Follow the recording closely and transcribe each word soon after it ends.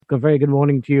A very good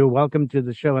morning to you. Welcome to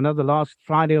the show. Another last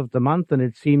Friday of the month, and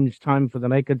it seems time for the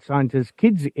Naked Scientist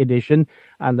Kids Edition.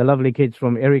 And the lovely kids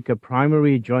from Erica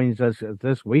Primary joins us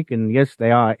this week. And yes, they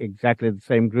are exactly the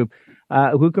same group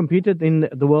who competed in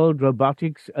the World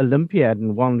Robotics Olympiad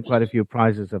and won quite a few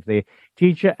prizes. Of their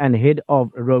teacher and head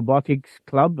of Robotics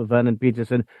Club, Vernon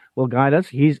Peterson, will guide us.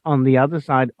 He's on the other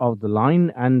side of the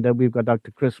line, and we've got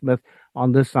Dr. Chris Smith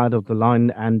on this side of the line.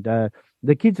 And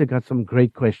the kids have got some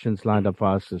great questions lined up for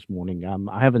us this morning.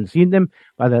 I haven't seen them,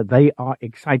 but they are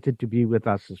excited to be with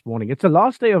us this morning. It's the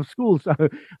last day of school, so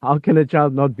how can a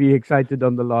child not be excited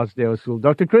on the last day of school?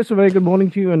 Dr. Chris, a very good morning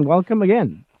to you and welcome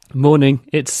again. Morning.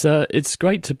 It's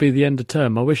great to be the end of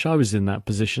term. I wish I was in that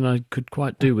position. I could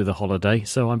quite do with a holiday,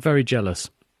 so I'm very jealous.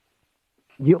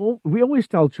 We always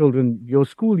tell children your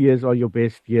school years are your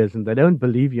best years, and they don't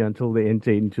believe you until they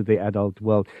enter into the adult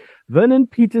world. Vernon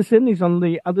Peterson is on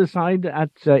the other side at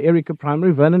Erica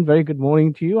Primary. Vernon, very good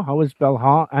morning to you. How is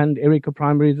Belhar and Erica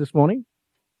Primary this morning?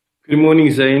 Good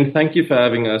morning, Zane. Thank you for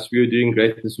having us. We are doing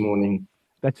great this morning.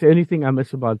 That's the only thing I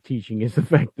miss about teaching is the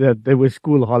fact that there were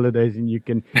school holidays and you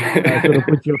can sort of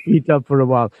put your feet up for a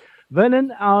while.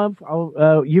 Vernon,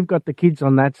 you've got the kids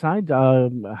on that side.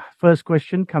 First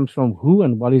question comes from who,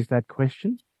 and what is that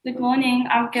question? Good morning,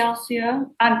 I'm Kelsia.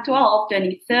 I'm 12,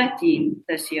 turning 13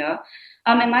 this year.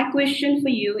 And my question for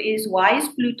you is, why is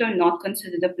Pluto not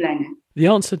considered a planet? The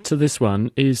answer to this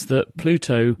one is that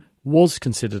Pluto was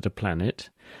considered a planet,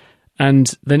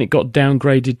 and then it got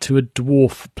downgraded to a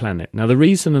dwarf planet. Now, the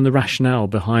reason and the rationale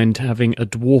behind having a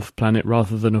dwarf planet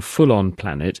rather than a full-on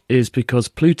planet is because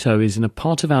Pluto is in a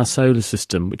part of our solar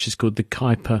system which is called the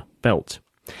Kuiper Belt.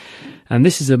 And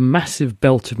this is a massive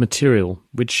belt of material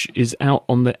which is out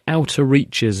on the outer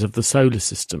reaches of the solar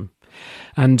system.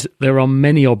 And there are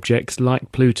many objects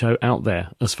like Pluto out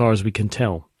there, as far as we can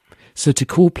tell. So to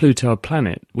call Pluto a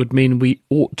planet would mean we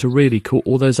ought to really call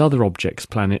all those other objects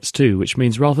planets too, which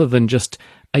means rather than just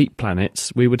 8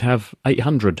 planets, we would have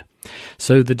 800.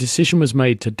 So the decision was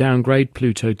made to downgrade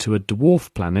Pluto to a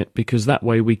dwarf planet because that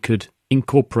way we could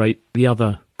incorporate the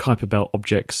other Kuiper Belt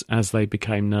objects as they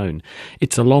became known.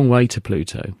 It's a long way to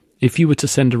Pluto. If you were to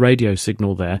send a radio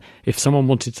signal there, if someone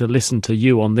wanted to listen to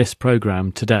you on this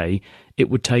program today, it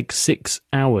would take 6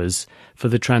 hours for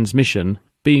the transmission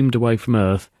beamed away from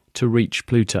Earth to reach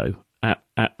Pluto at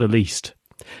the least.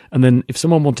 And then if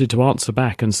someone wanted to answer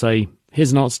back and say,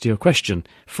 here's an answer to your question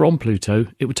from Pluto,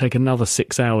 it would take another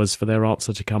 6 hours for their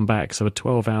answer to come back. So a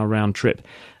 12-hour round trip.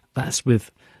 That's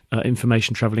with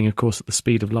information travelling, of course, at the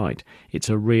speed of light. It's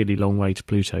a really long way to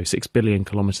Pluto, 6 billion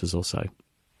kilometres or so.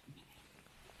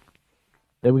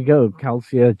 There we go,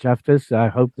 Calcia Jaftis. I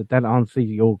hope that answers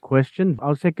your question.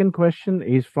 Our second question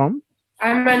is from?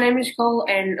 Hi, my name is Cole,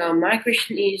 and my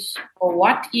question is,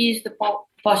 what is the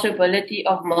possibility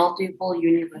of multiple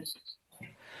universes?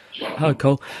 Hi,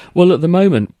 Cole. Well, at the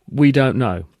moment, we don't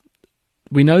know.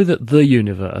 We know that the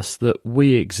universe that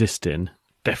we exist in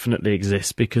definitely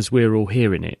exists because we're all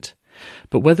here in it.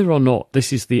 But whether or not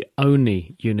this is the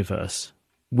only universe,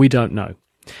 we don't know.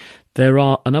 There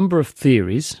are a number of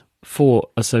theories for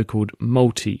a so-called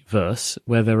multiverse,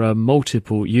 where there are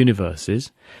multiple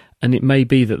universes, and it may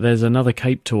be that there's another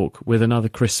Cape Talk with another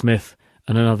Chris Smith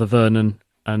and another Vernon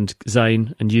and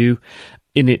Zane and you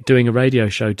in it doing a radio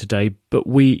show today, but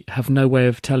we have no way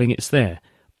of telling it's there.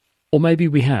 Or maybe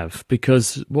we have,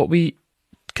 because what we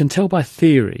can tell by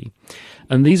theory,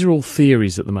 and these are all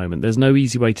theories at the moment, there's no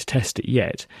easy way to test it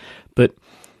yet, but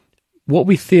what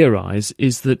we theorise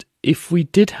is that if we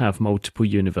did have multiple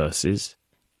universes,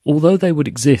 although they would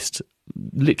exist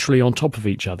literally on top of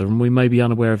each other and we may be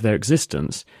unaware of their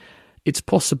existence, it's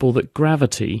possible that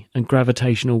gravity and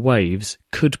gravitational waves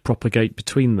could propagate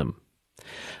between them.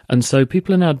 And so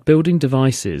people are now building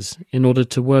devices in order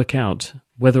to work out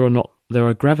whether or not there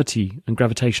are gravity and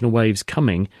gravitational waves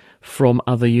coming from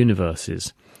other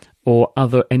universes or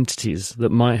other entities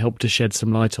that might help to shed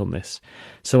some light on this.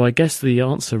 So I guess the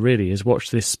answer really is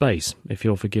watch this space, if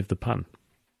you'll forgive the pun.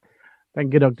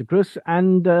 Thank you, Dr. Chris.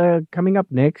 And coming up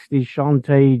next is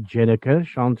Shantae Jenniker.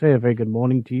 Shantae, a very good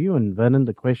morning to you. And Vernon,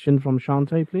 the question from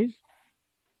Shantae, please.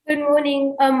 Good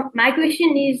morning. My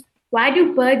question is, why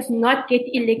do birds not get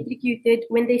electrocuted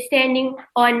when they're standing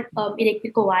on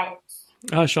electrical wires?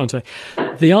 Shantae,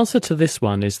 the answer to this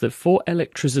one is that for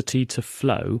electricity to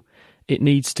flow, it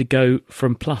needs to go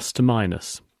from plus to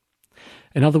minus.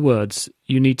 In other words,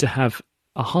 you need to have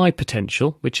a high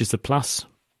potential, which is the plus,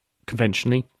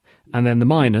 conventionally, and then the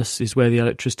minus is where the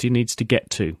electricity needs to get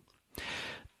to.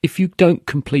 If you don't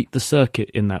complete the circuit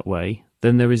in that way,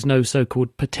 then there is no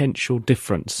so-called potential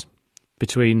difference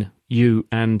between you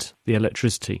and the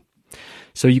electricity.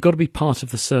 So you've got to be part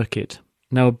of the circuit.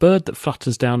 Now, a bird that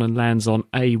flutters down and lands on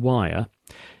a wire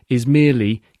is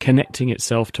merely connecting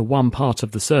itself to one part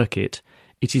of the circuit.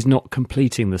 It is not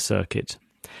completing the circuit.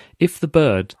 If the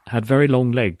bird had very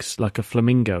long legs, like a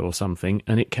flamingo or something,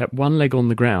 and it kept one leg on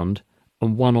the ground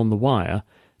and one on the wire,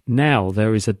 now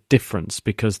there is a difference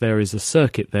because there is a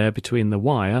circuit there between the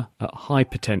wire at high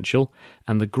potential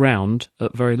and the ground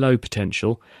at very low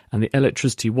potential, and the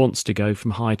electricity wants to go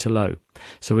from high to low.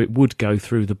 So it would go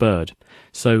through the bird.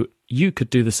 So you could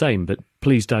do the same, but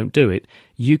please don't do it.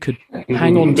 You could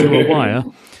hang on to a wire,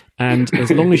 and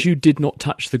as long as you did not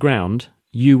touch the ground,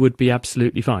 you would be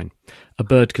absolutely fine. A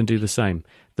bird can do the same.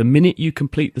 The minute you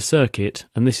complete the circuit,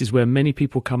 and this is where many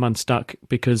people come unstuck,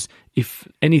 because if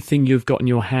anything you've got in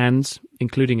your hands,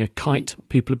 including a kite,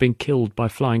 people have been killed by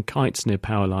flying kites near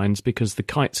power lines because the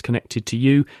kite's connected to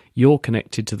you, you're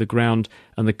connected to the ground,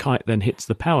 and the kite then hits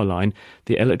the power line.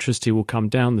 The electricity will come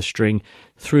down the string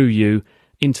through you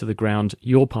into the ground,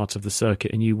 you're part of the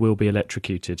circuit, and you will be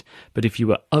electrocuted. But if you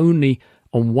were only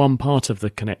on one part of the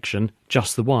connection,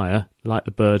 just the wire, like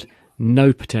the bird,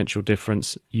 no potential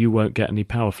difference, you won't get any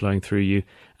power flowing through you.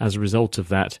 As a result of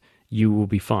that, you will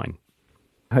be fine.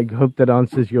 I hope that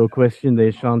answers your question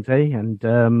there, Shante. And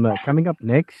coming up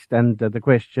next, and the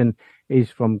question is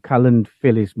from Cullen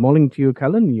Phyllis. Morning to you,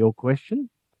 Cullen. Your question?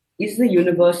 Is the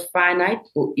universe finite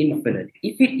or infinite?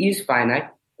 If it is finite,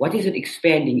 what is it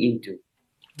expanding into?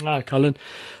 Cullen.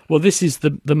 Well, this is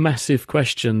the massive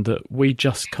question that we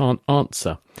just can't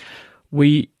answer.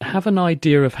 We have an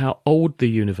idea of how old the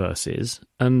universe is,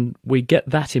 and we get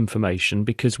that information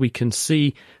because we can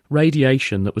see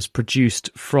radiation that was produced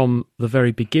from the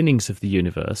very beginnings of the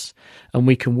universe, and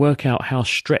we can work out how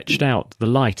stretched out the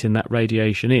light in that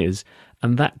radiation is,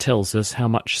 and that tells us how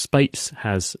much space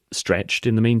has stretched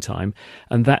in the meantime,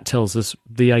 and that tells us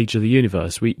the age of the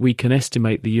universe. We can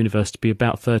estimate the universe to be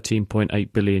about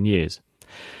 13.8 billion years.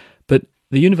 But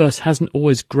the universe hasn't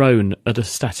always grown at a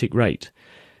static rate.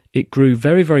 It grew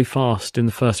very, very fast in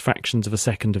the first fractions of a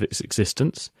second of its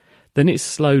existence. Then it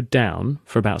slowed down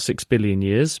for about 6 billion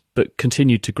years, but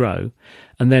continued to grow.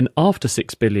 And then after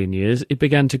 6 billion years, it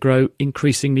began to grow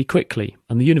increasingly quickly.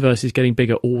 And the universe is getting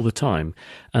bigger all the time.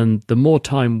 And the more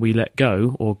time we let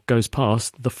go, or goes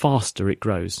past, the faster it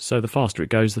grows. So the faster it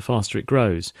goes, the faster it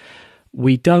grows.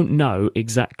 We don't know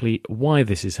exactly why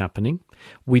this is happening.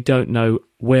 We don't know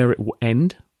where it will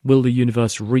end. Will the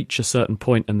universe reach a certain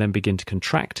point and then begin to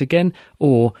contract again?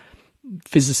 Or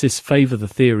physicists favour the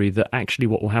theory that actually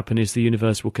what will happen is the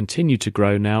universe will continue to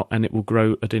grow now, and it will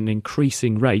grow at an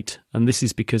increasing rate. And this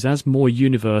is because as more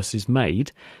universe is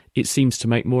made, it seems to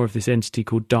make more of this entity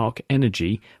called dark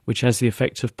energy, which has the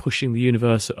effect of pushing the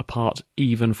universe apart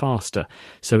even faster.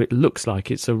 So it looks like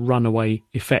it's a runaway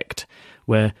effect,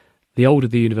 where the older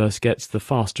the universe gets, the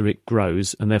faster it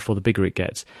grows, and therefore the bigger it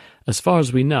gets. As far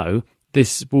as we know,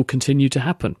 this will continue to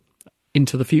happen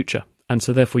into the future. And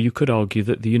so therefore you could argue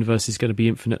that the universe is going to be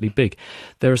infinitely big.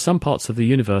 There are some parts of the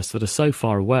universe that are so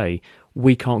far away,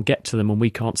 we can't get to them and we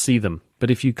can't see them.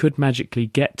 But if you could magically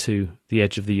get to the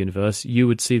edge of the universe, you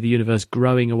would see the universe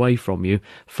growing away from you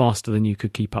faster than you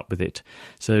could keep up with it.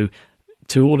 So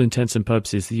to all intents and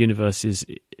purposes, the universe is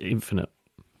infinite.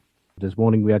 This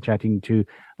morning we are chatting to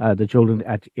the children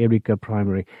at Erika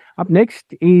Primary. Up next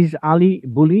is Ali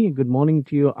Bully. Good morning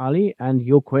to you, Ali. And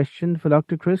your question for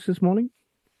Dr. Chris this morning?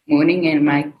 Morning, and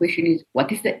my question is,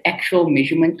 what is the actual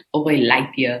measurement of a light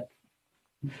year?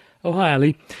 Oh, hi,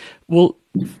 Ali. Well,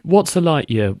 what's a light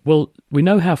year? Well, we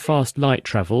know how fast light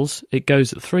travels. It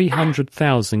goes at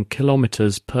 300,000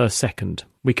 kilometres per second.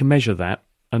 We can measure that,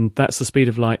 and that's the speed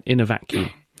of light in a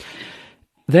vacuum.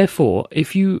 Therefore,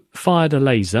 if you fired a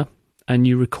laser and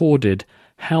you recorded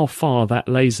how far that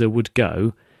laser would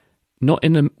go, not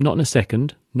in a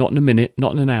second, not in a minute,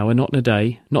 not in an hour, not in a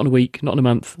day, not in a week, not in a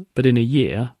month, but in a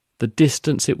year, the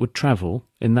distance it would travel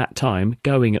in that time,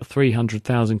 going at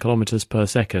 300,000 kilometres per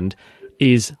second,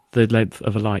 is the length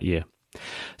of a light year.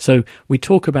 So we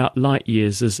talk about light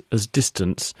years as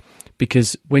distance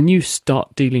because when you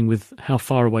start dealing with how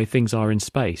far away things are in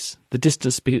space, the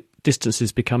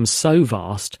distances become so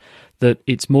vast that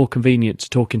it's more convenient to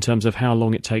talk in terms of how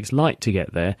long it takes light to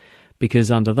get there,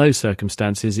 because under those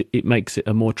circumstances, it makes it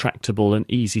a more tractable and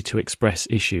easy to express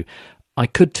issue. I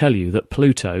could tell you that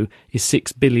Pluto is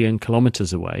 6 billion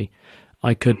kilometres away.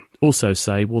 I could also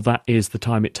say, well, that is the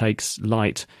time it takes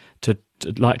light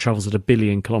travels at 1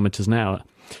 billion kilometres an hour.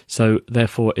 So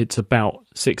therefore, it's about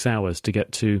 6 hours to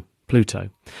get to Pluto.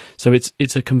 So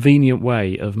it's a convenient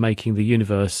way of making the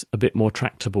universe a bit more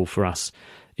tractable for us.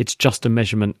 It's just a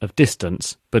measurement of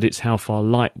distance, but it's how far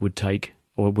light would take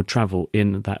or would travel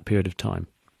in that period of time.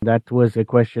 That was a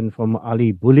question from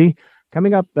Ali Bully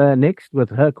Coming up next with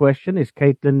her question is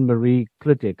Caitlin Marie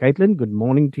Clutter. Caitlin, good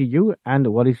morning to you. And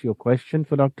what is your question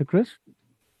for Dr. Chris?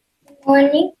 Good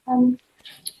morning.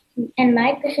 And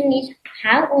my question is,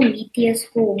 how are meteors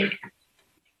formed?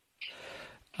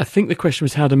 I think the question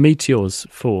was, how do meteors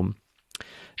form?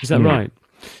 Is that right?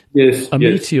 Yes. A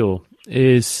meteor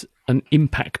is an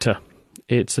impactor.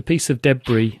 It's a piece of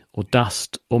debris or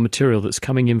dust or material that's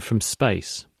coming in from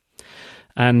space.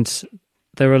 And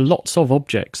there are lots of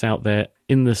objects out there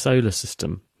in the solar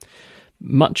system.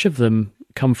 Much of them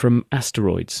come from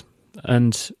asteroids.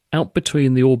 And out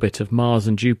between the orbit of Mars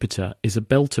and Jupiter is a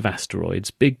belt of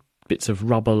asteroids, big bits of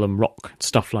rubble and rock,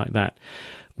 stuff like that,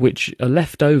 which are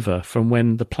left over from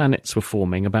when the planets were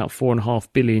forming about 4.5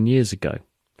 billion years ago.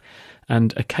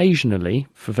 And occasionally,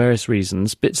 for various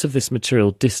reasons, bits of this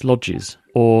material dislodges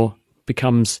or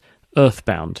becomes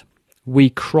earthbound. We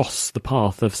cross the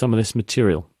path of some of this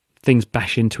material. Things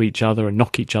bash into each other and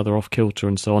knock each other off kilter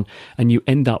and so on, and you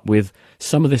end up with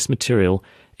some of this material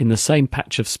in the same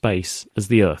patch of space as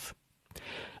the Earth.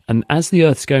 And as the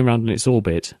Earth's going around in its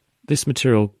orbit, this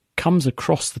material comes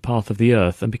across the path of the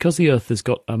Earth, and because the Earth has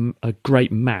got a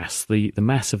great mass, the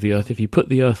mass of the Earth, if you put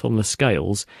the Earth on the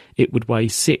scales, it would weigh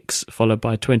 6 followed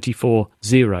by 24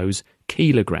 zeros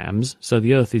kilograms. So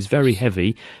the Earth is very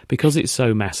heavy. Because it's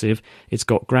so massive, it's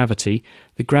got gravity.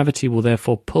 The gravity will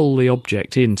therefore pull the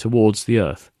object in towards the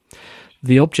Earth.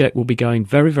 The object will be going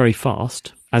very, very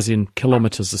fast, as in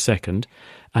kilometers a second,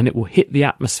 and it will hit the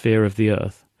atmosphere of the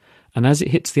Earth. And as it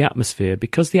hits the atmosphere,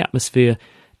 because the atmosphere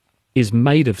is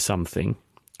made of something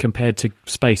compared to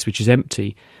space, which is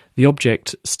empty, the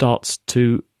object starts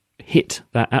to hit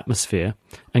that atmosphere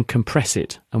and compress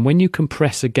it. And when you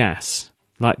compress a gas,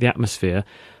 like the atmosphere,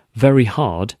 very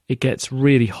hard, it gets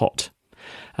really hot.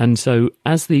 And so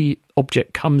as the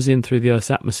object comes in through the Earth's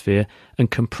atmosphere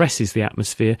and compresses the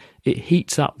atmosphere, it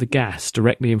heats up the gas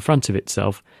directly in front of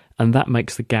itself, and that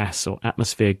makes the gas or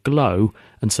atmosphere glow,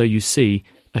 and so you see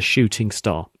a shooting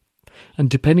star. And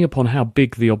depending upon how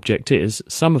big the object is,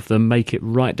 some of them make it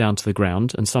right down to the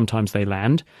ground, and sometimes they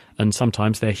land, and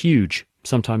sometimes they're huge.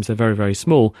 Sometimes they're very, very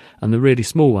small, and the really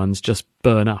small ones just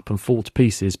burn up and fall to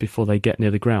pieces before they get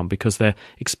near the ground because they're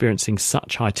experiencing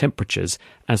such high temperatures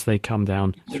as they come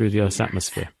down through the Earth's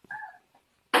atmosphere.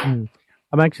 I'm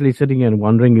actually sitting here and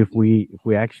wondering if we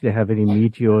actually have any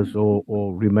meteors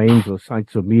or remains or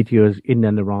sites of meteors in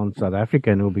and around South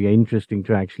Africa, and it'll be interesting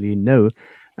to actually know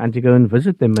and to go and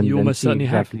visit them. And you almost certainly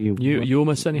exactly have. You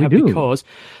almost certainly have do. Because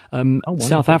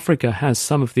South Africa has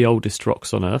some of the oldest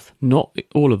rocks on Earth. Not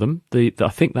all of them. I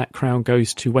think that crown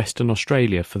goes to Western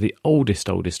Australia for the oldest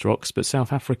rocks, but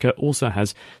South Africa also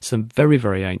has some very,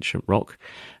 very ancient rock.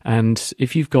 And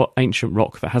if you've got ancient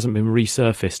rock that hasn't been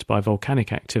resurfaced by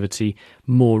volcanic activity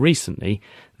more recently,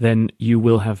 then you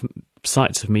will have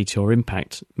sites of meteor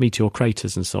impact, meteor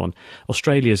craters and so on.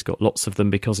 Australia's got lots of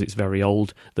them because it's very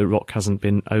old. The rock hasn't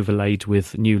been overlaid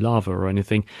with new lava or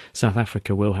anything. South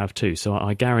Africa will have too. So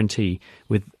I guarantee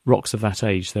with rocks of that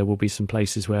age, there will be some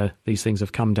places where these things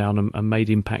have come down and made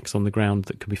impacts on the ground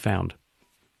that can be found.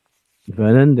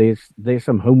 Vernon, there's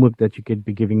some homework that you could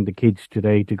be giving the kids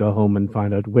today to go home and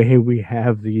find out where we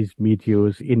have these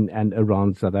meteors in and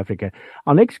around South Africa.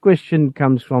 Our next question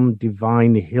comes from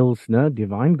Divine Hilsner.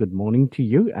 Divine, good morning to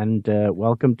you, and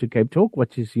welcome to Cape Talk.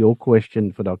 What is your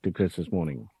question for Dr. Chris this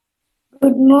morning?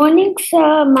 Good morning,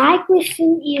 sir. My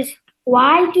question is,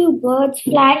 why do birds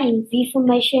fly in V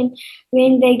formation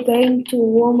when they're going to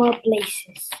warmer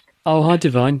places? Oh, hi,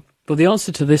 Divine. Well, the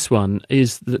answer to this one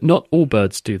is that not all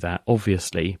birds do that,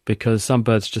 obviously, because some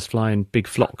birds just fly in big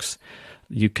flocks.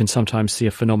 You can sometimes see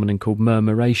a phenomenon called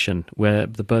murmuration, where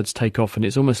the birds take off and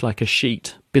it's almost like a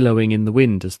sheet billowing in the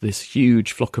wind as this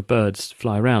huge flock of birds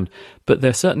fly around. But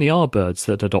there certainly are birds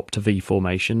that adopt a V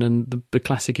formation, and the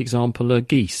classic example are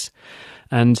geese.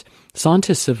 And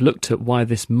scientists have looked at why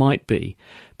this might be,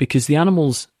 because the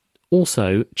animals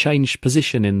also change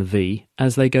position in the V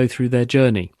as they go through their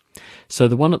journey. So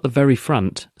the one at the very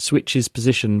front switches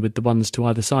position with the ones to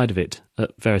either side of it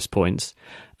at various points.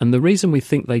 And the reason we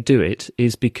think they do it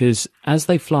is because as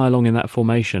they fly along in that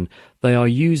formation, they are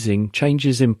using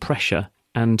changes in pressure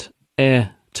and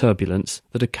air turbulence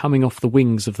that are coming off the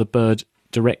wings of the bird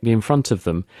directly in front of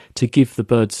them to give the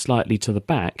bird slightly to the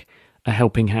back a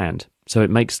helping hand. So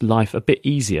it makes life a bit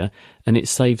easier and it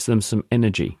saves them some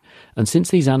energy. And since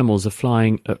these animals are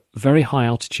flying at very high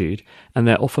altitude and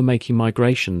they're often making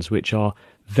migrations which are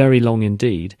very long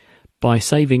indeed, by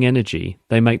saving energy,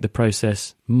 they make the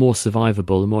process more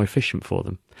survivable and more efficient for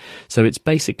them. So it's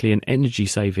basically an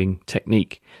energy-saving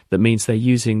technique that means they're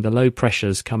using the low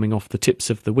pressures coming off the tips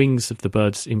of the wings of the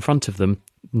birds in front of them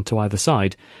and to either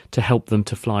side to help them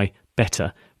to fly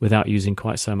better without using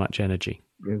quite so much energy.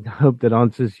 I hope that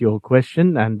answers your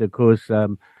question. And of course,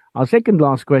 our second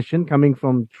last question coming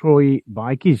from Troy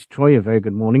Bikes. Troy, a very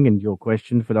good morning. And your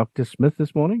question for Dr. Smith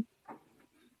this morning?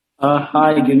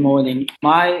 Hi, good morning.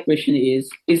 My question is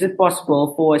it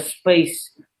possible for a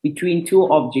space between two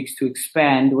objects to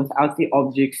expand without the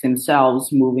objects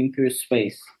themselves moving through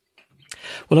space?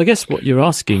 Well, I guess what you're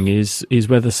asking is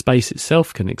whether space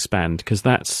itself can expand, because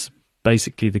that's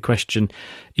basically the question,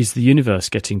 is the universe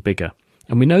getting bigger?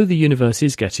 And we know the universe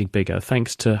is getting bigger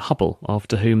thanks to Hubble,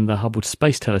 after whom the Hubble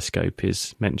Space Telescope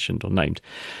is mentioned or named,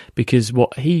 because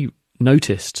what he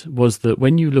noticed was that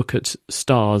when you look at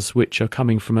stars which are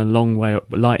coming from a long way,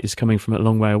 light is coming from a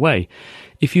long way away,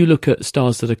 if you look at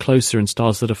stars that are closer and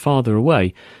stars that are farther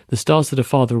away, the stars that are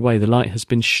farther away, the light has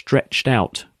been stretched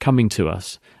out coming to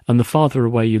us, and the farther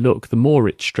away you look, the more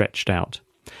it's stretched out.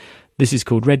 This is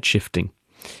called redshifting.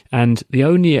 And the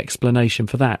only explanation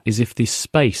for that is if the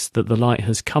space that the light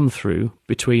has come through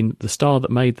between the star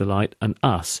that made the light and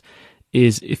us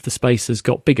is if the space has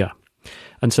got bigger.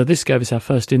 And so this gave us our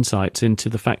first insights into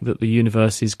the fact that the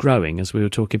universe is growing, as we were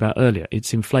talking about earlier.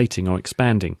 It's inflating or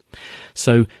expanding.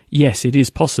 So yes, it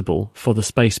is possible for the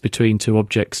space between two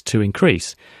objects to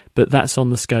increase, but that's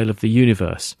on the scale of the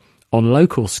universe. On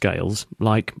local scales,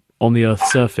 like on the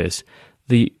Earth's surface,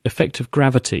 the effect of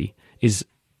gravity is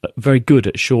very good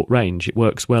at short range. It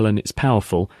works well and it's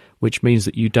powerful, which means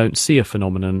that you don't see a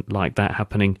phenomenon like that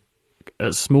happening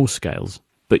at small scales,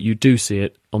 but you do see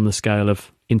it on the scale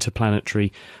of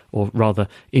interplanetary, or rather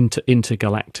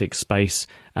intergalactic space,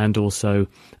 and also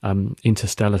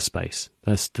interstellar space.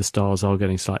 As the stars are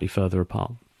getting slightly further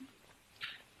apart.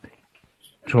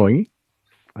 Troy,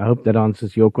 I hope that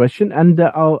answers your question. And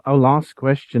our last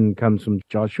question comes from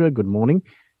Joshua. Good morning.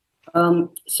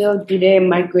 So today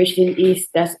my question is,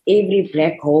 does every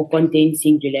black hole contain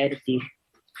singularity?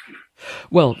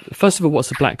 Well, first of all,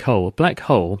 what's a black hole? A black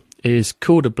hole is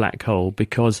called a black hole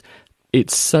because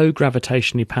it's so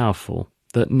gravitationally powerful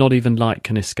that not even light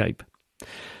can escape.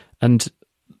 And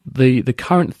the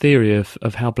current theory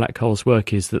of how black holes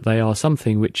work is that they are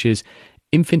something which is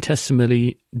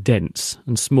infinitesimally dense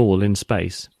and small in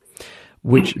space,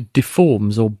 which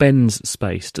deforms or bends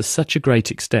space to such a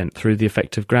great extent through the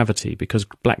effect of gravity, because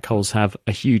black holes have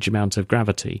a huge amount of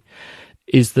gravity,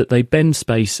 is that they bend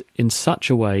space in such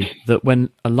a way that when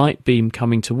a light beam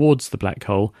coming towards the black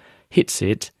hole hits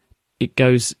it, it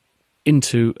goes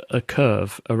into a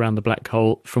curve around the black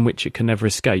hole from which it can never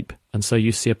escape. And so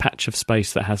you see a patch of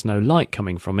space that has no light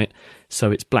coming from it,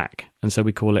 so it's black. And so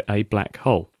we call it a black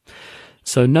hole.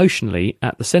 So notionally,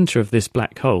 at the centre of this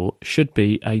black hole should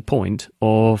be a point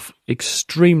of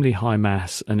extremely high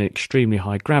mass and extremely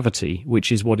high gravity,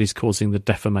 which is what is causing the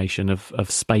deformation of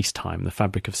space-time, the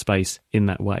fabric of space, in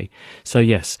that way. So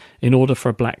yes, in order for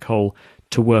a black hole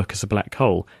to work as a black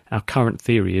hole, our current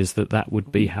theory is that that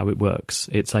would be how it works.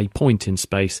 It's a point in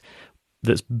space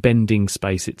that's bending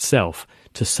space itself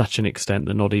to such an extent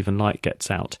that not even light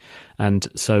gets out. And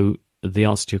so the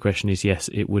answer to your question is yes,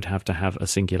 it would have to have a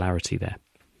singularity there.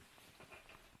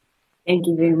 Thank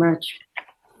you very much.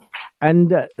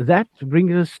 And that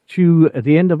brings us to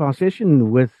the end of our session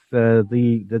with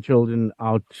the children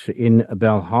out in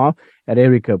Belhar at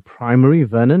Erica Primary.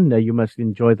 Vernon, you must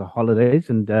enjoy the holidays.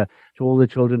 And to all the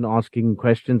children asking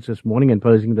questions this morning and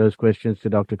posing those questions to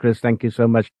Dr. Chris, thank you so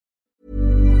much.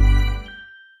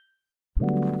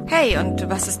 Hey, und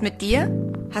was ist mit dir?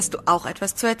 Hast du auch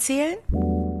etwas zu erzählen?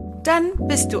 Dann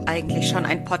bist du eigentlich schon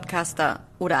ein Podcaster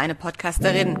oder eine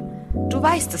Podcasterin. Du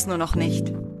weißt es nur noch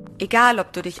nicht. Egal,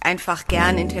 ob du dich einfach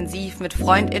gern intensiv mit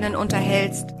FreundInnen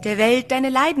unterhältst, der Welt deine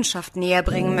Leidenschaft näher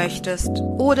bringen möchtest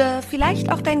oder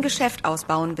vielleicht auch dein Geschäft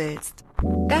ausbauen willst.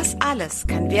 Das alles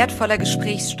kann wertvoller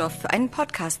Gesprächsstoff für einen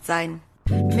Podcast sein.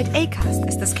 Mit Acast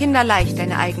ist es kinderleicht,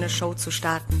 deine eigene Show zu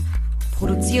starten.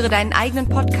 Produziere deinen eigenen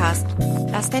Podcast,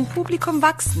 lass dein Publikum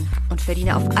wachsen und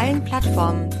verdiene auf allen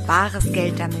Plattformen bares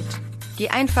Geld damit. Geh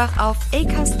einfach auf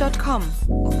acast.com,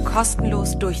 um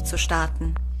kostenlos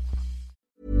durchzustarten.